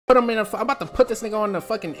put him in a, I'm about to put this nigga on the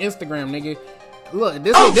fucking Instagram, nigga. Look,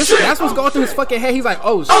 that's what's going through his fucking head. He's like,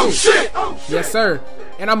 oh shit. Yes, sir.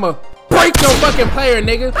 And I'ma break your fucking player,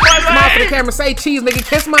 nigga. Smile for the camera, say cheese, nigga.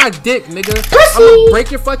 Kiss my dick, nigga. I'ma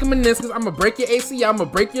break your fucking meniscus. I'ma break your ACL. I'ma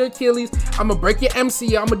break your Achilles. I'ma break your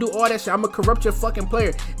MCL. I'ma do all that shit. I'ma corrupt your fucking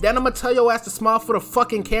player. Then I'ma tell your ass to smile for the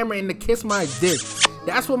fucking camera and to kiss my dick.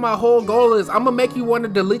 That's what my whole goal is. I'ma make you want to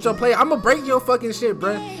delete your player. I'ma break your fucking shit,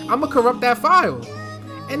 bruh. I'ma corrupt that file.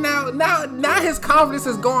 And now his confidence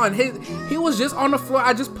is gone. He was just on the floor.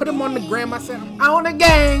 I just put him on the gram. I said, I on the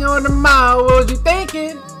gang, on the mile. What was you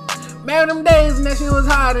thinking? Man, them days and that shit was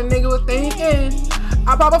hot and nigga was thinking.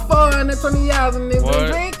 I pop a 420 hours and niggas been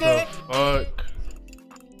drinking. What the fuck?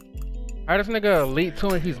 How this nigga elite 2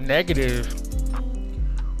 and he's negative?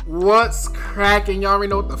 What's cracking? Y'all already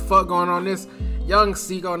know what the fuck going on. This young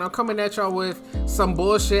STEEZO, and I'm coming at y'all with some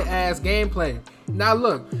bullshit ass gameplay. Now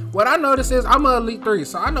look, what I notice is I'm an elite 3,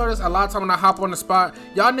 so I notice a lot of time when I hop on the spot,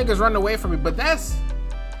 y'all niggas run away from me. But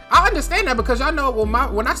I understand that because y'all know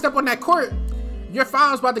when I step on that court, your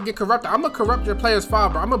file's about to get corrupted. I'm gonna corrupt your player's file,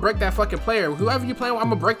 bro. I'm gonna break that fucking player. Whoever you playing with, I'm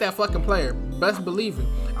gonna break that fucking player. Best believe it.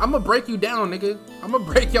 I'm gonna break you down, nigga. I'm gonna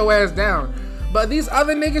break your ass down. But these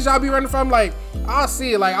other niggas y'all be running from, like, I'll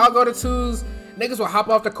see it. Like, I'll go to 2s. Niggas will hop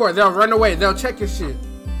off the court. They'll run away. They'll check your shit.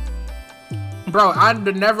 Bro, I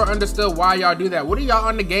never understood why y'all do that. What are y'all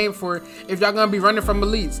on the game for if y'all gonna be running from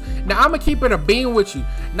elites? Now, I'm gonna keep it a bean with you.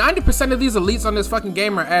 90% of these elites on this fucking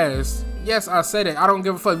game are ass. Yes, I said it. I don't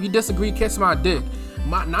give a fuck. If you disagree, kiss my dick.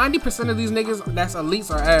 90% of these niggas that's elites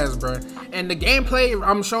are ass, bro. And the gameplay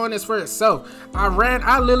I'm showing is for itself. I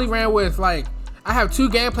literally ran with, like, I have 2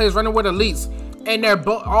 gameplays running with elites, and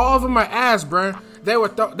all of them are ass, bro. They were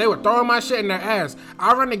throwing my shit in their ass.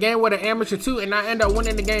 I run the game with an amateur too, and I end up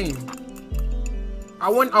winning the game. I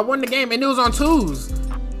won the game, and it was on 2s.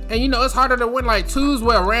 And you know it's harder to win like 2s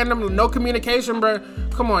with random, no communication, bro.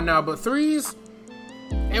 Come on now, but 3s,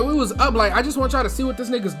 and we was up. Like, I just want y'all to see what this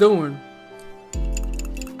nigga's doing.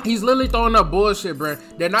 He's literally throwing up bullshit, bro.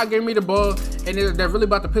 They're not giving me the ball, and they're really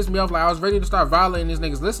about to piss me off. Like, I was ready to start violating these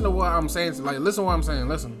niggas. Listen to what I'm saying. Like, listen to what I'm saying.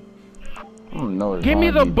 Listen. Give me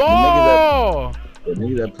the ball.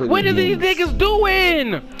 What are these niggas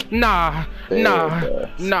doing? Nah.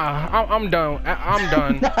 I'm done.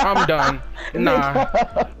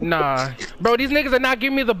 Nah. Bro, these niggas are not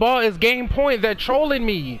giving me the ball. It's game point. They're trolling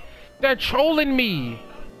me.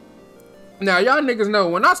 Now, y'all niggas know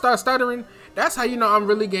when I start stuttering, that's how you know I'm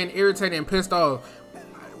really getting irritated and pissed off.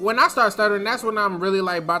 When I start stuttering, that's when I'm really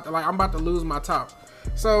like I'm about to lose my top.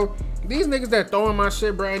 So these niggas that throwing my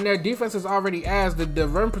shit, bro, and their defense is already ass. The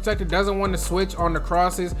rim protector doesn't want to switch on the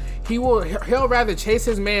crosses. He'll rather chase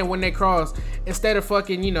his man when they cross instead of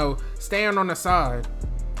fucking, you know, staying on the side.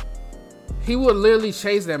 He would literally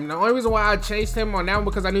chase them. The only reason why I chased him on that one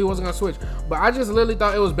because I knew he wasn't gonna switch. But I just literally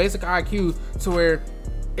thought it was basic IQ to where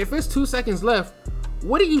if it's 2 seconds left,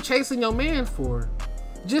 what are you chasing your man for?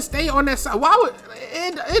 Just stay on that side. Why would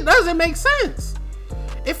it doesn't make sense.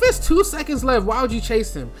 If it's 2 seconds left, why would you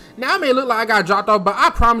chase him? Now, it may look like I got dropped off, but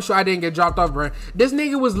I promise you I didn't get dropped off, bro. This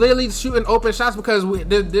nigga was literally shooting open shots because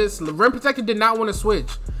this rim protector did not want to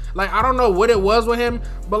switch. Like, I don't know what it was with him,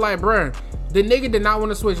 but like, bro, the nigga did not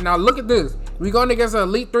want to switch. Now, look at this. We going against an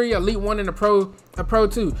elite 3, elite 1, and a pro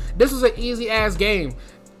 2. This was an easy ass game.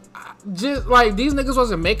 Just like these niggas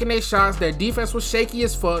wasn't making their shots. Their defense was shaky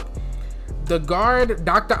as fuck. The guard,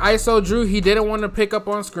 Dr. ISO Drew, he didn't want to pick up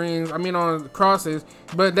on screens. I mean, on crosses.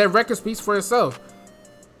 But their record speaks for itself.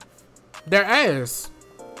 They're ass.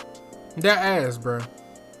 They're ass, bro.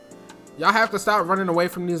 Y'all have to stop running away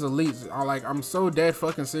from these elites. Like, I'm so dead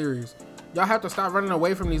fucking serious. Y'all have to stop running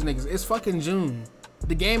away from these niggas. It's fucking June.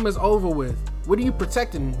 The game is over with. What are you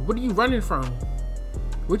protecting? What are you running from?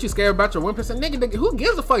 What you scared about your 1%? Nigga, who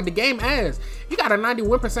gives a fuck? The game ass. You got a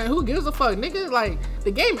 91%. Who gives a fuck? Nigga, like,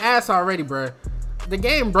 the game ass already, bro. The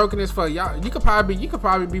game broken as fuck. Y'all, you could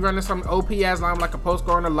probably be running some OP ass line like a post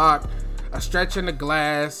score on the lock, a stretch in the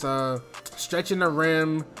glass, stretching the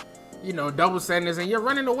rim, you know, double centers, and you're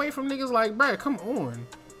running away from niggas. Like, bro, come on.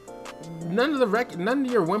 None of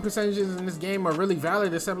your win percentages in this game are really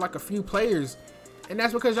valid except like a few players. And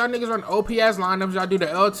that's because y'all niggas run OP ass lineups. Y'all do the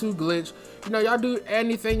L2 glitch. You know, y'all do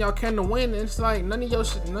anything y'all can to win. And it's like none of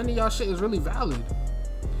y'all shit is really valid.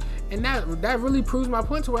 And that really proves my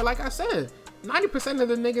point to where, like I said, 90% of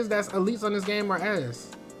the niggas that's elites on this game are ass.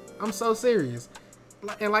 I'm so serious.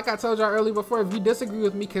 And like I told y'all earlier before, if you disagree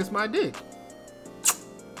with me, kiss my dick.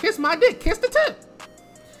 Kiss my dick. Kiss the tip.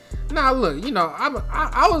 Now look, you know,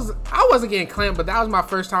 I wasn't getting clamped, but that was my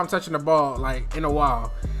first time touching the ball like in a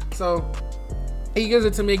while. So he gives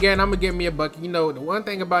it to me again. I'm gonna get me a bucket. You know, the one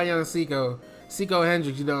thing about young STEEZO, Seiko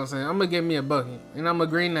Hendricks, you know what I'm saying? I'm gonna get me a bucket, and I'm gonna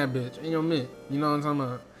green that bitch in your mid. You know what I'm talking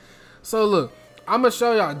about? So look, I'm gonna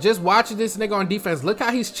show y'all. Just watching this nigga on defense. Look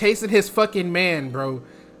how he's chasing his fucking man, bro.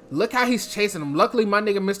 Look how he's chasing him. Luckily, my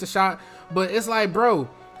nigga missed a shot, but it's like, bro,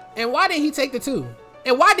 and why didn't he take the 2?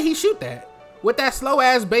 And why did he shoot that with that slow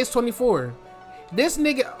ass base 24? This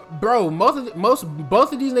nigga, bro,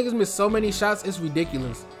 both of these niggas missed so many shots, it's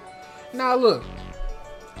ridiculous. Now look,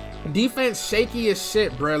 defense shaky as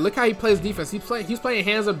shit, bro. Look how he plays defense. He's playing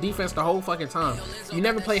hands up defense the whole fucking time. You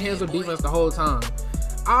never play hands up defense the whole time.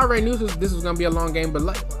 I already knew this was gonna be a long game, but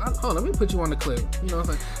like, hold on, let me put you on the clip. You know what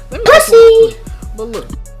I'm saying? Let me put you on the clip. But look,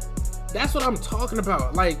 that's what I'm talking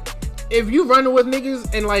about. Like, if you running with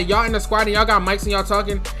niggas and like y'all in the squad and y'all got mics and y'all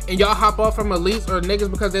talking and y'all hop off from elites or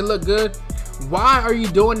niggas because they look good, why are you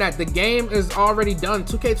doing that? The game is already done.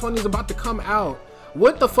 2K20 is about to come out.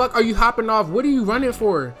 What the fuck are you hopping off? What are you running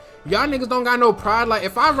for? Y'all niggas don't got no pride. Like,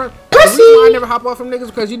 if I run, the reason why I never hop off from niggas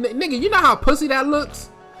because you nigga, you know how pussy that looks?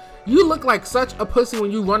 You look like such a pussy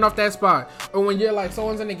when you run off that spot, or when you're like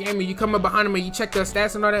someone's in the game and you come up behind them and you check their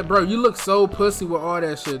stats and all that, bro. You look so pussy with all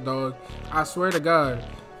that shit, dog. I swear to God.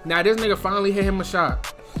 Now this nigga finally hit him a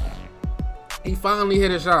shot. He finally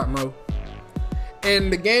hit a shot, Mo.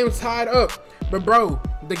 And the game's tied up. But bro,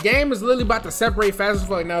 the game is literally about to separate fast as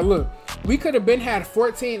fuck. Now look, we could have been had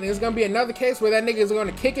 14. And it's gonna be another case where that nigga is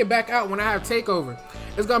gonna kick it back out when I have takeover.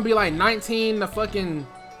 It's gonna be like 19 to fucking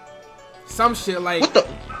some shit like. What the?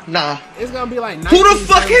 Nah. It's gonna be like 19. Who the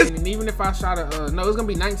fuck is? And even if I shot a no, it's gonna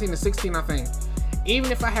be 19 to 16, I think.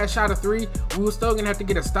 Even if I had shot a 3, we were still gonna have to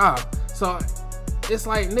get a stop. So it's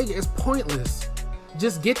like, nigga, it's pointless.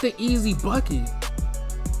 Just get the easy bucket.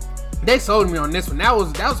 They sold me on this one. That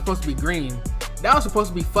was supposed to be green. That was supposed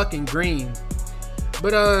to be fucking green.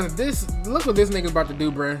 But look what this nigga's about to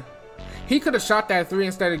do, bruh. He could have shot that 3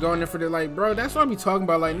 instead of going in for the, like, bro, that's what I be talking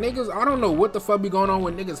about. Like, niggas, I don't know what the fuck be going on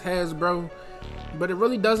with niggas' heads, bro. But it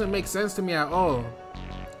really doesn't make sense to me at all.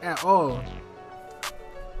 At all.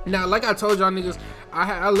 Now, like I told y'all niggas,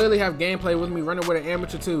 I literally have gameplay with me running with an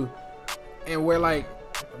amateur too. And we're like,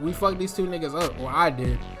 we fucked these 2 niggas up. Well, I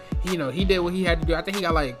did. You know, he did what he had to do. I think he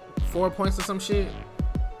got like 4 points or some shit.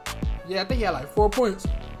 Yeah, I think he had like 4 points.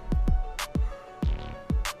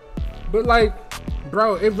 But like,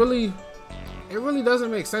 bro, it really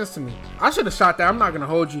doesn't make sense to me. I should have shot that. I'm not gonna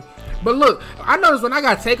hold you. But look, I noticed when I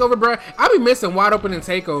got takeover, bro, I be missing wide open in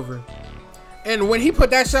takeover. And when he put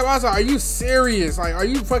that shot, I was like, are you serious? Like, are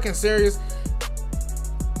you fucking serious?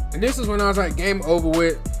 And this is when I was like, game over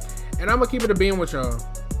with. And I'm gonna keep it a beam with y'all.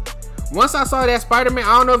 Once I saw that Spider-Man,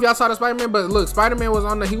 I don't know if y'all saw the Spider-Man, but look, Spider-Man was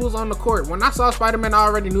on the court. When I saw Spider-Man, I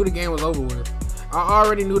already knew the game was over with. I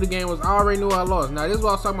already knew I lost. Now this is what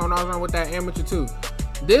I was talking about when I was running with that amateur too.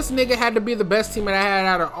 This nigga had to be the best team that I had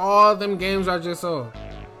out of all them games I just saw.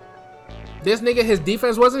 This nigga, his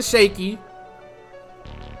defense wasn't shaky.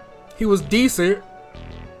 He was decent.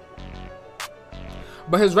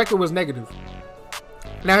 But his record was negative.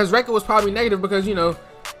 Now his record was probably negative because, you know,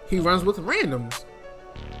 he runs with randoms.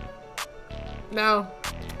 Now,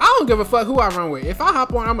 I don't give a fuck who I run with. If I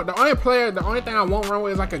hop on, the only thing I won't run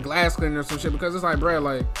with is like a glass cleaner or some shit, because it's like, bro,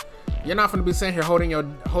 like, you're not gonna be sitting here holding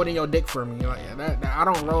your dick for me. Like that I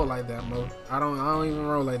don't roll like that, Mo. I don't even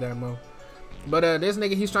roll like that, Mo. But this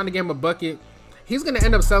nigga, he's trying to get him a bucket. He's gonna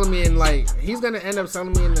end up selling me in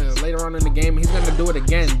later on in the game. He's gonna do it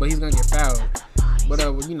again, but he's gonna get fouled. But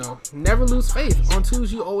you know, never lose faith. On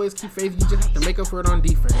 2s, you always keep faith. You just have to make up for it on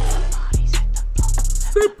defense.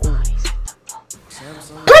 Simple.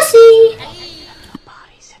 Pussy.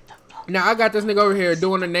 Now I got this nigga over here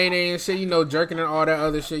doing the nay and shit, you know, jerking and all that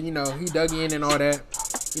other shit. You know, he dug in and all that.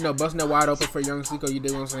 You know, busting it wide open for young Seiko. You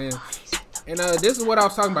dig what I'm saying? And this is what I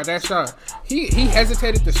was talking about. That shot, he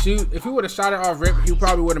hesitated to shoot. If he would have shot it off rip, he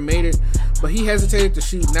probably would have made it. But he hesitated to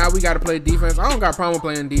shoot. Now we got to play defense. I don't got a problem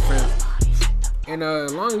playing defense. And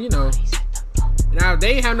long, you know, now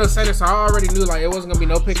they ain't have no center, so I already knew like it wasn't gonna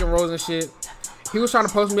be no pick and rolls and shit. He was trying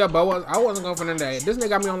to post me up, but I wasn't going for none of that. This nigga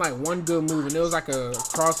got me on like one good move, and it was like a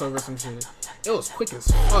crossover or some shit. It was quick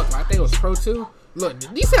as fuck. I think it was Pro 2. Look, do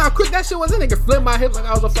you see how quick that shit was? That nigga flipped my hips like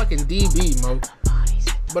I was a fucking DB, Mo.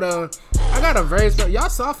 But I got a very special. Y'all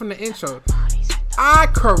saw from the intro, I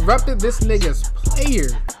corrupted this nigga's player.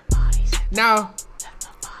 Now,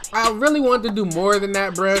 I really wanted to do more than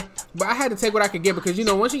that, bruh, but I had to take what I could get, because you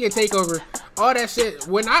know, once you get takeover, all that shit.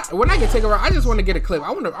 When I get takeover, I just want to get a clip.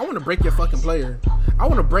 I want to break your fucking player. I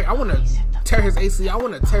want to tear his AC. I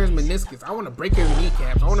want to tear his meniscus. I want to break his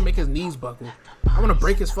kneecaps. I want to make his knees buckle. I want to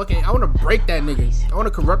break his fucking. I want to break that nigga. I want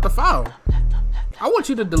to corrupt the foul. I want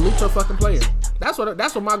you to delete your fucking player. That's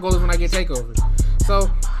what my goal is when I get takeover. So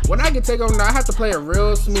when I get takeover, I have to play it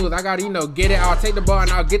real smooth. I gotta, you know, get it. I'll take the ball and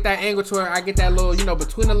I'll get that angle to where I get that little, you know,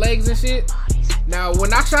 between the legs and shit. Now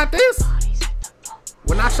when I shot this,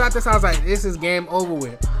 I was like, this is game over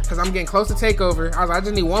with. Cause I'm getting close to takeover. I was like, I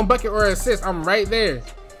just need 1 bucket or assist. I'm right there.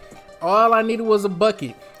 All I needed was a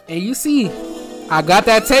bucket. And you see, I got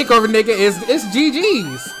that takeover, nigga. It's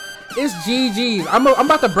GG's. It's GG's. I'm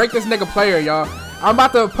about to break this nigga player, y'all. I'm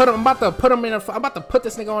about to put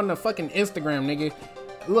this nigga on the fucking Instagram, nigga.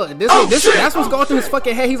 Look, that's what's going through his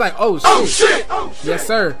fucking head. He's like, oh shit. Yes,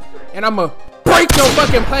 sir. And I'ma break your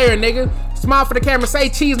fucking player, nigga. Smile for the camera, say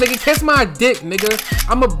cheese, nigga. Kiss my dick, nigga.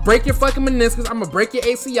 I'ma break your fucking meniscus. I'ma break your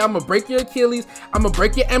ACL. I'ma break your Achilles. I'ma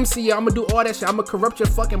break your MCL. I'ma do all that shit. I'ma corrupt your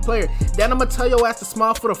fucking player. Then I'ma tell your ass to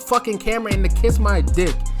smile for the fucking camera and to kiss my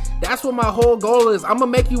dick. That's what my whole goal is. I'ma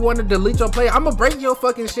make you want to delete your player. I'ma break your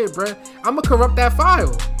fucking shit, bruh. I'ma corrupt that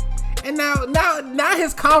file. And now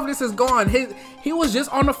his confidence is gone. He was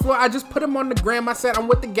just on the floor. I just put him on the gram. I said, I'm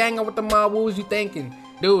with the gang. I'm with the mob. What was you thinking?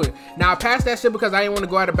 Do it. Now I passed that shit because I didn't want to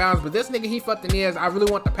go out of bounds. But this nigga, he fucked in the ass. I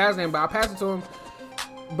really want to pass him, but I passed it to him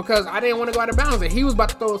because I didn't want to go out of bounds. And he was about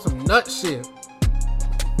to throw some nut shit.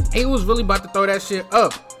 He was really about to throw that shit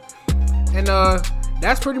up. And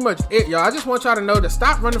that's pretty much it, y'all. I just want y'all to know to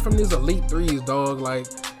stop running from these elite threes, dog. Like,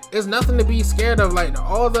 it's nothing to be scared of. Like,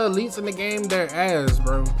 all the elites in the game, they're ass,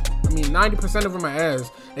 bro. I mean, 90% of them are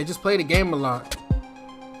ass. They just play the game a lot.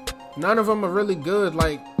 None of them are really good.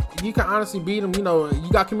 Like, you can honestly beat them. You know, you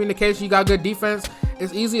got communication, you got good defense.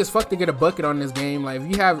 It's easy as fuck to get a bucket on this game. Like, if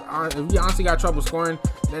you honestly got trouble scoring,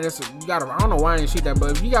 then you gotta, I don't know why I didn't shoot that,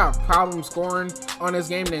 but if you got problems scoring on this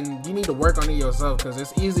game, then you need to work on it yourself, because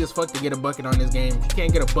it's easy as fuck to get a bucket on this game. If you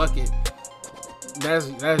can't get a bucket,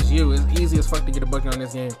 that's you. It's easy as fuck to get a bucket on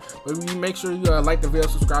this game. But you make sure you like the video,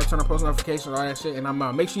 subscribe, turn on post notifications, all that shit, and I'm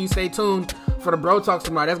out. Make sure you stay tuned for the bro talks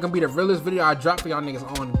tomorrow. That's gonna be the realest video I drop for y'all niggas.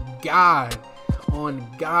 On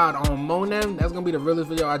God, on Monem, that's gonna be the realest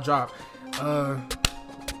video I drop.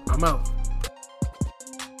 I'm out.